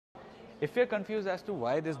If you're confused as to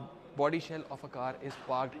why this body shell of a car is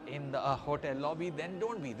parked in the hotel lobby, then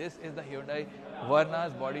don't be. This is the Hyundai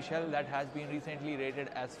Verna's body shell that has been recently rated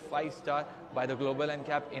as 5-star by the Global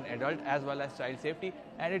NCAP in adult as well as child safety,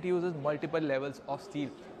 and it uses multiple levels of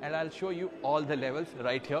steel, and I'll show you all the levels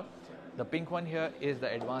right here. The pink one here is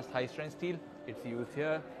the advanced high strength steel. It's used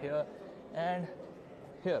here, here and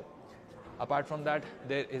here. Apart from that,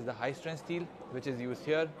 there is the high strength steel which is used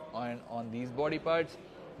here on these body parts.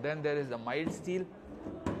 Then there is the mild steel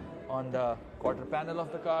on the quarter panel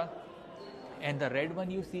of the car, and the red one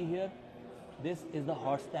you see here, this is the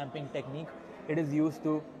hot stamping technique. It is used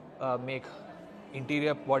to make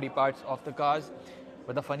interior body parts of the cars.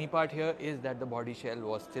 But the funny part here is that the body shell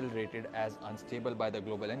was still rated as unstable by the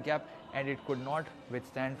Global NCAP, and it could not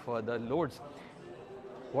withstand further loads.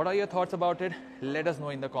 What are your thoughts about it? Let us know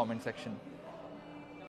in the comment section.